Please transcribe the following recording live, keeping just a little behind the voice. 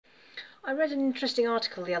I read an interesting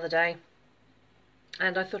article the other day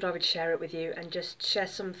and I thought I would share it with you and just share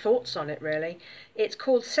some thoughts on it really. It's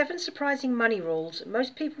called 7 Surprising Money Rules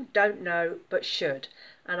Most People Don't Know But Should,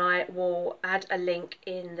 and I will add a link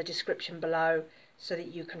in the description below so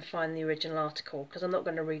that you can find the original article, because I'm not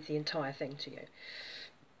going to read the entire thing to you.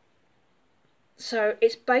 So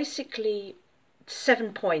it's basically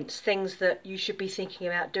 7 points, things that you should be thinking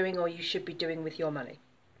about doing or you should be doing with your money.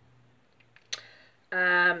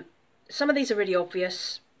 Some of these are really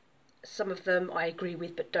obvious. Some of them I agree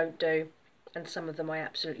with but don't do, and some of them I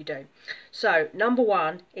absolutely do. So number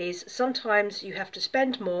 1 is sometimes you have to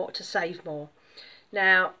spend more to save more.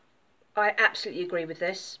 Now, I absolutely agree with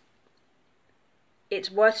this.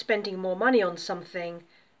 It's worth spending more money on something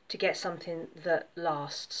to get something that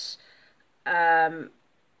lasts.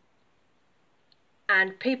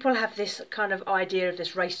 And people have this kind of idea of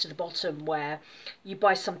this race to the bottom where you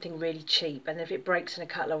buy something really cheap and if it breaks in a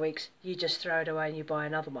couple of weeks, you just throw it away and you buy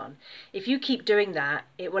another one. If you keep doing that,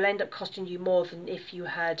 it will end up costing you more than if you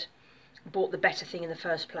had bought the better thing in the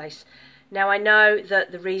first place. Now, I know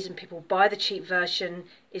that the reason people buy the cheap version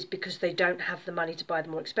is because they don't have the money to buy the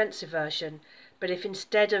more expensive version. But if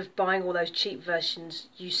instead of buying all those cheap versions,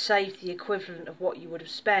 you saved the equivalent of what you would have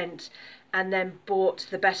spent and then bought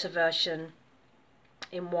the better version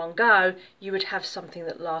in one go, you would have something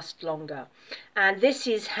that lasts longer. And this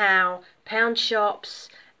is how pound shops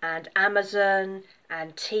and Amazon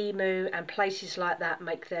and Temu and places like that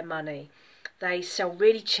make their money. They sell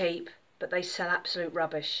really cheap, but they sell absolute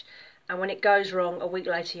rubbish. And when it goes wrong, a week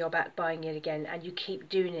later you're back buying it again, and you keep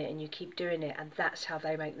doing it and you keep doing it, and that's how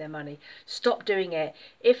they make their money. Stop doing it.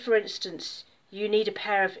 If, for instance, you need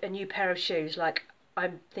a new pair of shoes, like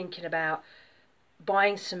I'm thinking about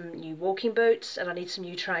buying some new walking boots and I need some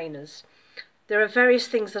new trainers. There are various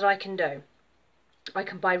things that I can do. I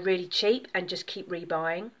can buy really cheap and just keep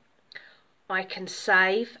rebuying. I can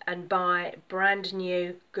save and buy brand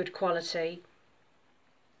new, good quality.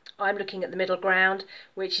 I'm looking at the middle ground,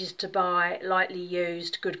 which is to buy lightly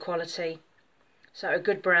used, good quality. So a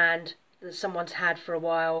good brand that someone's had for a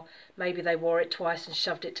while. Maybe they wore it twice and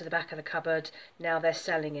shoved it to the back of the cupboard. Now they're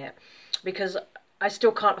selling it. Because I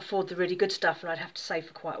still can't afford the really good stuff and I'd have to save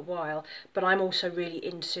for quite a while, but I'm also really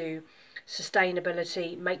into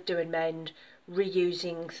sustainability, make, do and mend,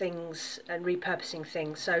 reusing things and repurposing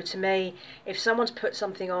things. So to me, if someone's put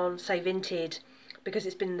something on, say Vinted, because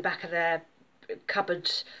it's been in the back of their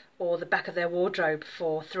cupboard or the back of their wardrobe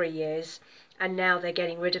for 3 years and now they're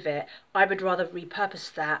getting rid of it, I would rather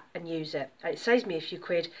repurpose that and use it. And it saves me a few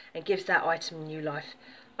quid and gives that item new life.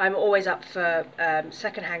 I'm always up for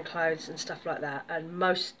second-hand clothes and stuff like that, and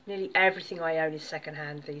nearly everything I own is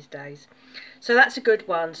second-hand these days. So that's a good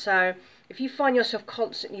one. So if you find yourself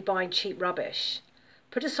constantly buying cheap rubbish,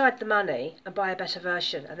 put aside the money and buy a better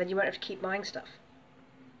version, and then you won't have to keep buying stuff.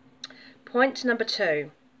 Point number 2.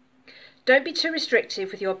 Don't be too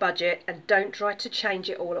restrictive with your budget and don't try to change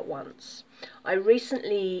it all at once. I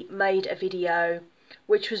recently made a video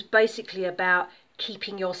which was basically about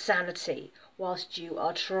keeping your sanity whilst you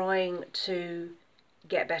are trying to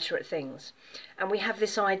get better at things. And we have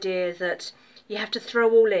this idea that you have to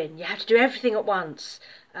throw all in, you have to do everything at once,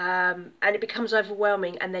 and it becomes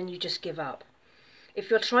overwhelming and then you just give up.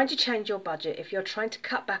 If you're trying to change your budget, if you're trying to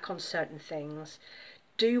cut back on certain things,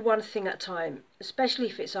 do one thing at a time, especially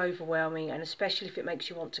if it's overwhelming and especially if it makes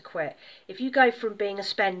you want to quit. If you go from being a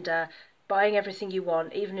spender, buying everything you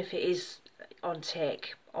want, even if it is on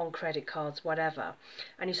tick, on credit cards, whatever,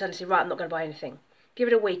 and you suddenly say, right, I'm not going to buy anything. Give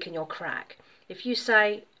it a week and you'll crack. If you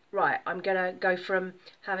say, right, I'm going to go from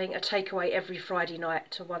having a takeaway every Friday night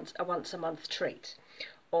to a once a month treat,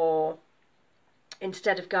 or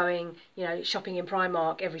instead of going, shopping in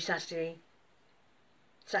Primark every Saturday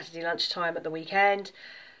lunchtime at the weekend,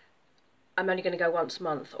 I'm only going to go once a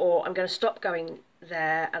month, or I'm going to stop going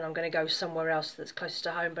there and I'm going to go somewhere else that's closer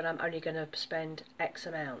to home, but I'm only going to spend X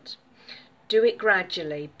amount. Do it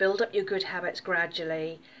gradually. Build up your good habits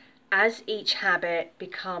gradually. As each habit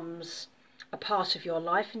becomes a part of your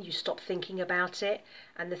life and you stop thinking about it,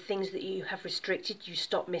 and the things that you have restricted you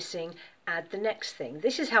stop missing, add the next thing.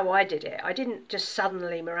 This is how I did it. I didn't just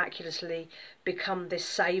suddenly miraculously become this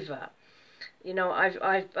saver.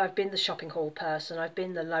 I've been the shopping haul person. I've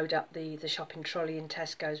been the load up the shopping trolley in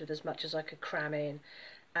Tesco's with as much as I could cram in.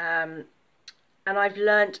 And I've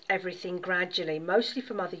learnt everything gradually, mostly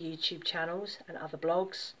from other YouTube channels and other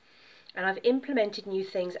blogs. And I've implemented new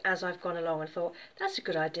things as I've gone along and thought, that's a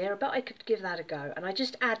good idea, I bet I could give that a go. And I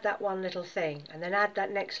just add that one little thing and then add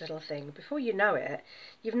that next little thing. Before you know it,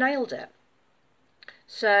 you've nailed it.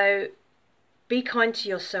 So be kind to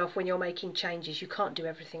yourself when you're making changes. You can't do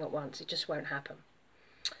everything at once. It just won't happen.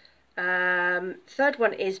 Third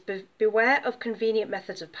one is beware of convenient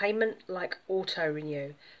methods of payment like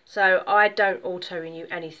auto-renew. So I don't auto-renew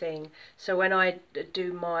anything. So when I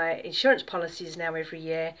do my insurance policies now every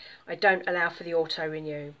year, I don't allow for the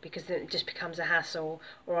auto-renew, because then it just becomes a hassle,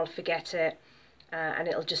 or I'll forget it, and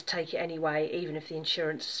it'll just take it anyway, even if the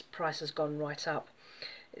insurance price has gone right up.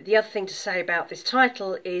 The other thing to say about this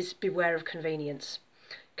title is beware of convenience.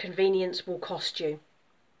 Convenience will cost you.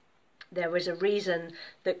 There is a reason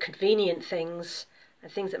that convenient things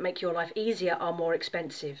and things that make your life easier are more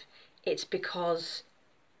expensive. It's because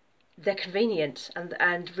they're convenient,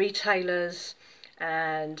 and retailers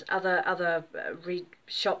and other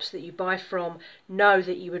shops that you buy from know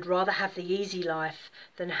that you would rather have the easy life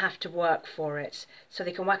than have to work for it. So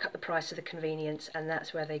they can whack up the price of the convenience, and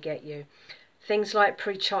that's where they get you. Things like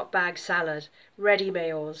pre-chopped bag salad, ready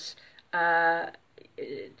meals,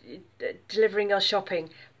 delivering your shopping,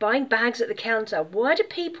 buying bags at the counter. Why do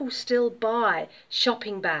people still buy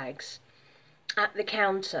shopping bags at the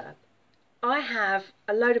counter? I have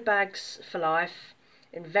a load of bags for life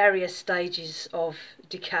in various stages of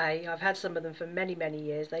decay. I've had some of them for many, many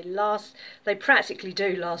years. They practically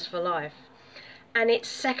do last for life. And it's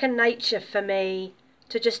second nature for me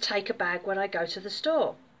to just take a bag when I go to the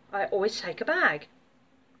store. I always take a bag.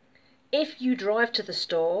 If you drive to the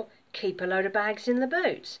store, keep a load of bags in the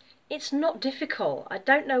boot. It's not difficult. I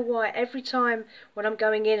don't know why every time when I'm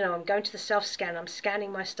going in and I'm going to the self-scan, I'm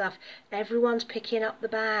scanning my stuff, everyone's picking up the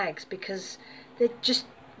bags, because they're just,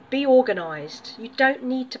 be organised. You don't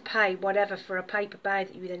need to pay whatever for a paper bag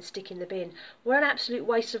that you then stick in the bin. What an absolute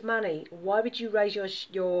waste of money. Why would you raise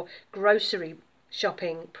your grocery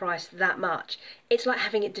shopping price that much? It's like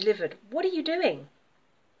having it delivered. What are you doing?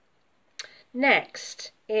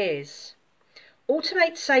 Next is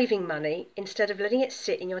automate saving money instead of letting it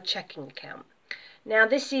sit in your checking account. Now,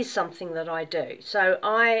 this is something that I do. So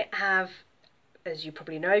I have, as you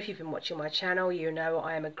probably know if you've been watching my channel, you know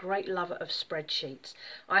I am a great lover of spreadsheets.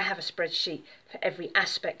 I have a spreadsheet for every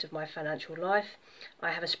aspect of my financial life.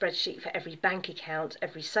 I have a spreadsheet for every bank account,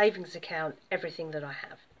 every savings account, everything that I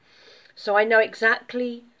have. So I know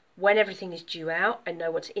exactly when everything is due out. I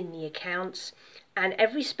know what's in the accounts. And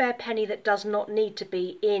every spare penny that does not need to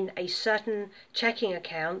be in a certain checking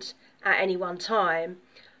account at any one time,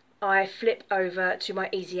 I flip over to my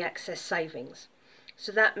easy access savings.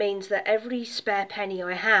 So that means that every spare penny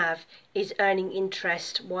I have is earning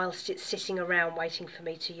interest whilst it's sitting around waiting for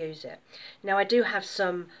me to use it. Now, I do have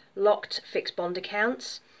some locked fixed bond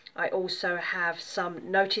accounts. I also have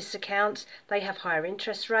some notice accounts. They have higher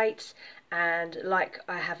interest rates, and like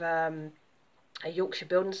I have a Yorkshire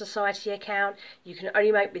Building Society account. You can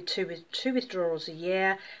only make two withdrawals a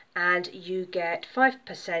year, and you get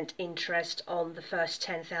 5% interest on the first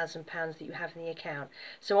 £10,000 that you have in the account.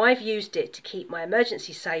 So I've used it to keep my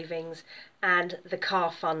emergency savings and the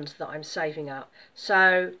car fund that I'm saving up.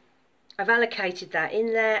 So I've allocated that in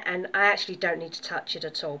there, and I actually don't need to touch it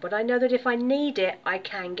at all. But I know that if I need it, I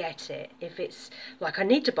can get it. If it's like I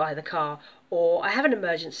need to buy the car, or I have an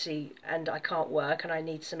emergency and I can't work and I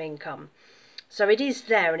need some income. So it is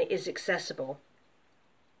there and it is accessible.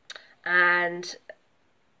 And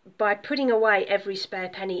by putting away every spare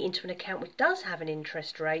penny into an account which does have an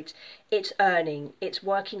interest rate, it's earning, it's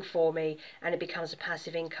working for me, and it becomes a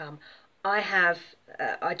passive income.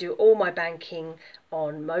 I do all my banking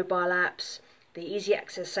on mobile apps. The easy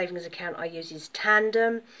access savings account I use is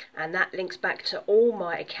Tandem, and that links back to all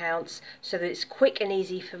my accounts so that it's quick and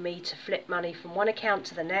easy for me to flip money from one account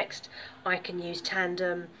to the next. I can use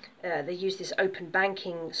Tandem. They use this open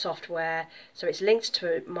banking software, so it's linked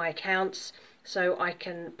to my accounts, so I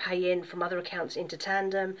can pay in from other accounts into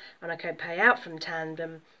Tandem, and I can pay out from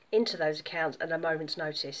Tandem into those accounts at a moment's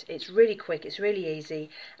notice. It's really quick, it's really easy,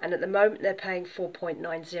 and at the moment they're paying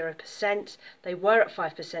 4.90%. They were at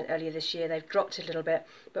 5% earlier this year. They've dropped a little bit,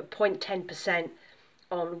 but 0.10%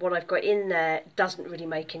 on what I've got in there doesn't really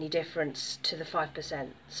make any difference to the 5%.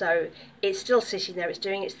 So it's still sitting there, it's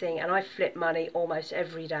doing its thing, and I flip money almost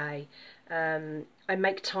every day. I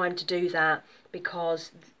make time to do that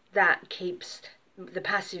because that keeps the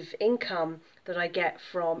passive income that I get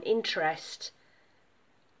from interest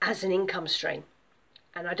as an income stream,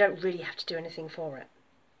 and I don't really have to do anything for it.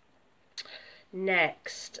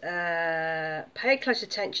 Next, pay close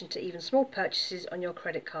attention to even small purchases on your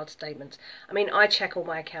credit card statements. I mean, I check all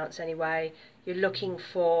my accounts anyway. You're looking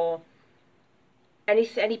for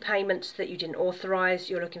any payments that you didn't authorise.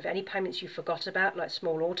 You're looking for any payments you forgot about, like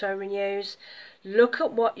small auto renews. Look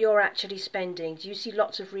at what you're actually spending. Do you see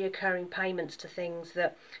lots of reoccurring payments to things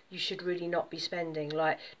that you should really not be spending?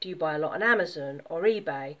 Like, do you buy a lot on Amazon or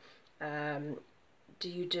eBay? Do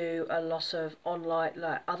you do a lot of online,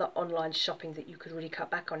 like other online shopping that you could really cut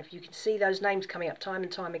back on? If you can see those names coming up time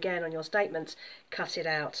and time again on your statements, cut it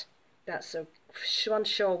out. That's one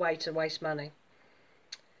sure way to waste money.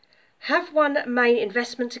 Have one main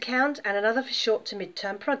investment account and another for short to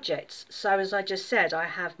mid-term projects. So as I just said, I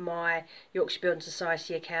have my Yorkshire Building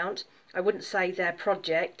Society account. I wouldn't say they're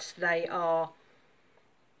projects, they are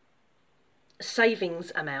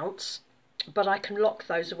savings amounts, but I can lock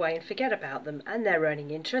those away and forget about them, and they're earning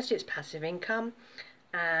interest. It's passive income,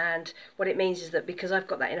 and what it means is that because I've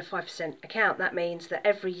got that in a 5% account, that means that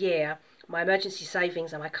every year my emergency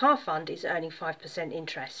savings and my car fund is earning 5%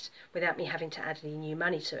 interest without me having to add any new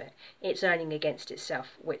money to it. It's earning against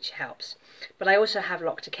itself, which helps. But I also have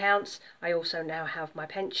locked accounts. I also now have my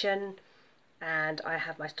pension, and I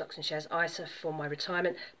have my stocks and shares ISA for my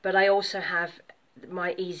retirement, but I also have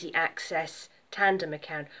my easy access tandem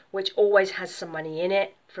account, which always has some money in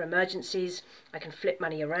it for emergencies. I can flip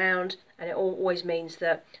money around, and it always means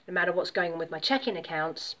that no matter what's going on with my checking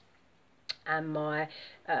accounts and my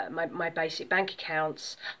basic bank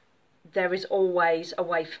accounts, there is always a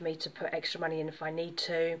way for me to put extra money in if I need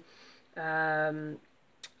to, and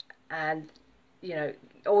you know,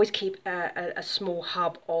 always keep a small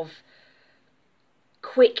hub of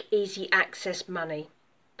quick, easy access money,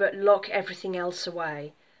 but lock everything else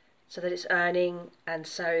away so that it's earning, and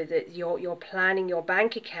so that you're planning your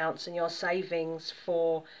bank accounts and your savings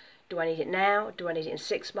for, do I need it now? Do I need it in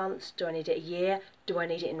 6 months? Do I need it a year? Do I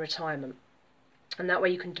need it in retirement? And that way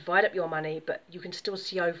you can divide up your money, but you can still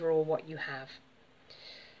see overall what you have.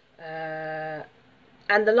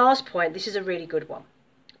 And the last point, this is a really good one,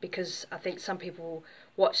 because I think some people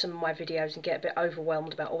watch some of my videos and get a bit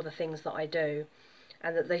overwhelmed about all the things that I do,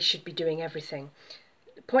 and that they should be doing everything.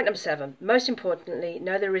 Point number 7, most importantly,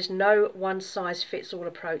 no, there is no one-size-fits-all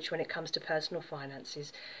approach when it comes to personal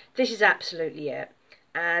finances. This is absolutely it.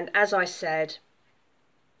 And as I said,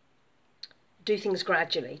 do things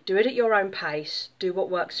gradually. Do it at your own pace. Do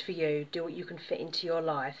what works for you. Do what you can fit into your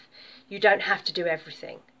life. You don't have to do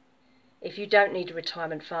everything. If you don't need a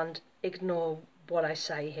retirement fund, ignore what I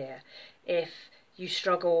say here. If you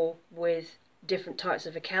struggle with different types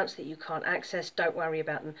of accounts that you can't access, don't worry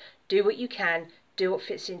about them. Do what you can. Do what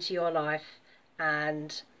fits into your life,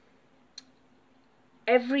 and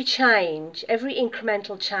every change, every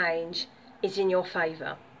incremental change is in your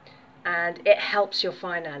favour, and it helps your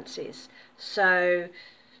finances. So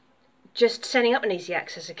just setting up an easy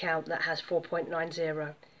access account that has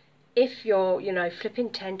 4.90, if you're, you know, flipping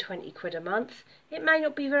 10, 20 quid a month, it may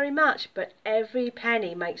not be very much, but every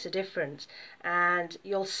penny makes a difference, and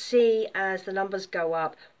you'll see as the numbers go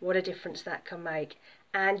up what a difference that can make.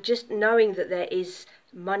 And just knowing that there is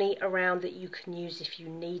money around that you can use if you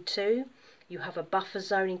need to, you have a buffer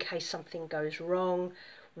zone in case something goes wrong,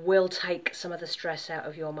 will take some of the stress out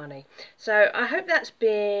of your money. So I hope that's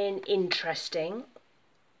been interesting.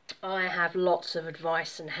 I have lots of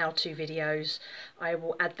advice and how-to videos. I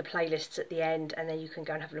will add the playlists at the end, and then you can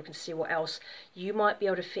go and have a look and see what else you might be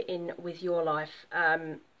able to fit in with your life.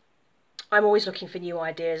 I'm always looking for new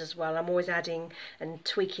ideas as well. I'm always adding and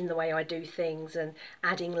tweaking the way I do things and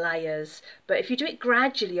adding layers. But if you do it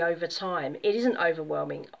gradually over time, it isn't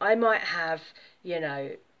overwhelming. I might have, you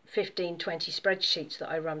know, 15, 20 spreadsheets that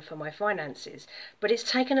I run for my finances, but it's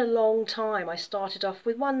taken a long time. I started off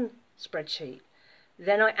with one spreadsheet,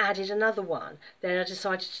 then I added another one, then I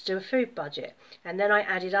decided to do a food budget, and then I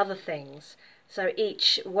added other things. So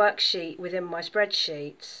each worksheet within my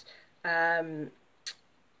spreadsheets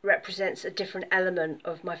represents a different element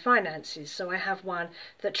of my finances. So I have one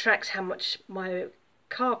that tracks how much my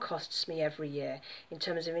car costs me every year in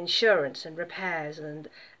terms of insurance and repairs and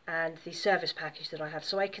the service package that I have.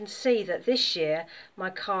 So I can see that this year my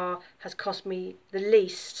car has cost me the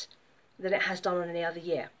least than it has done on any other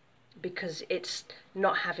year, because it's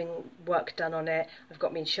not having work done on it. I've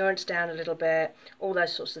got my insurance down a little bit, all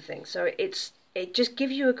those sorts of things. So it just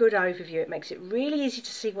gives you a good overview. It makes it really easy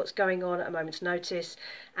to see what's going on at a moment's notice,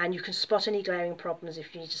 and you can spot any glaring problems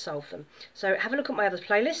if you need to solve them. So have a look at my other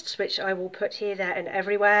playlists, which I will put here, there and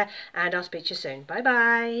everywhere, and I'll speak to you soon. Bye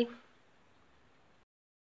bye.